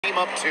team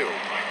up 2.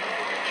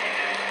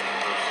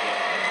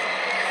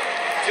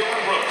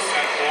 Dillon Brooks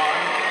at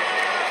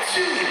 1,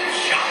 2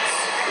 shots.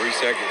 3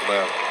 seconds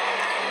left.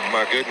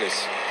 My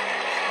goodness.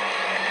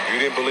 You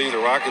didn't believe the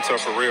Rockets are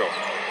for real.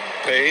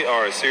 They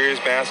are a serious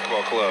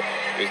basketball club.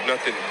 There's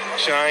nothing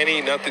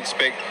shiny, nothing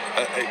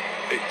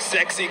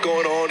sexy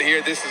going on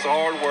here. This is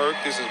hard work.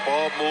 This is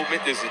ball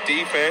movement. This is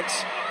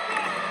defense.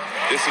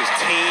 This is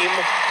team.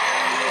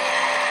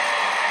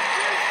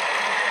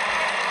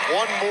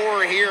 One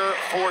more here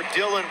for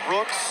Dillon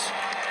Brooks.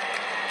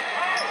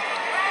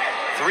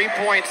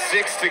 3.6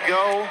 to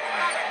go.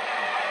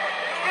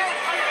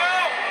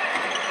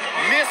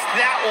 Missed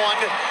that one.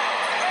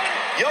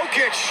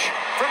 Jokic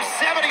from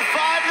 75,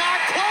 not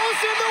close,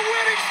 and the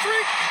winning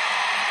streak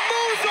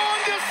moves on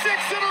to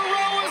 6 in a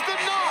row as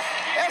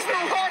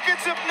the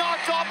Rockets have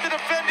knocked off the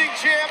defending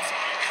champs.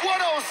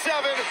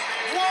 107,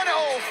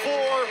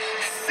 104,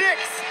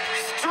 6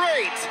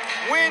 straight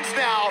wins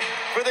now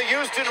for the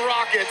Houston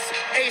Rockets.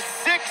 A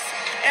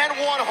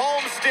 6-1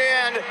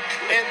 homestand,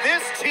 and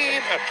this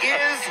team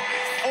is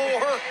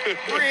for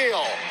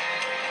real.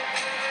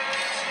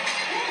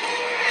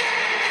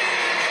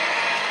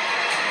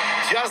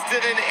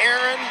 Justin and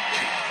Aaron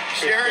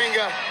sharing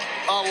a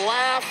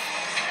laugh.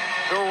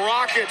 The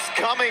Rockets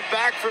coming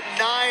back from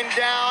 9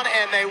 down,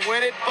 and they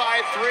win it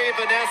by 3.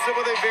 Vanessa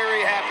with a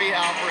very happy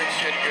Alperen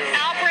Sengun.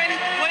 Alperen,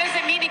 what does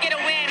it mean to get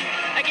a win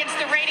against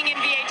the reigning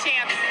NBA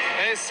champs?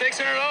 It's 6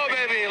 in a row,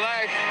 baby.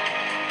 Like,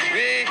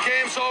 we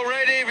came so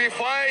ready, we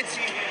fight.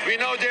 We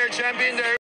know they're champion.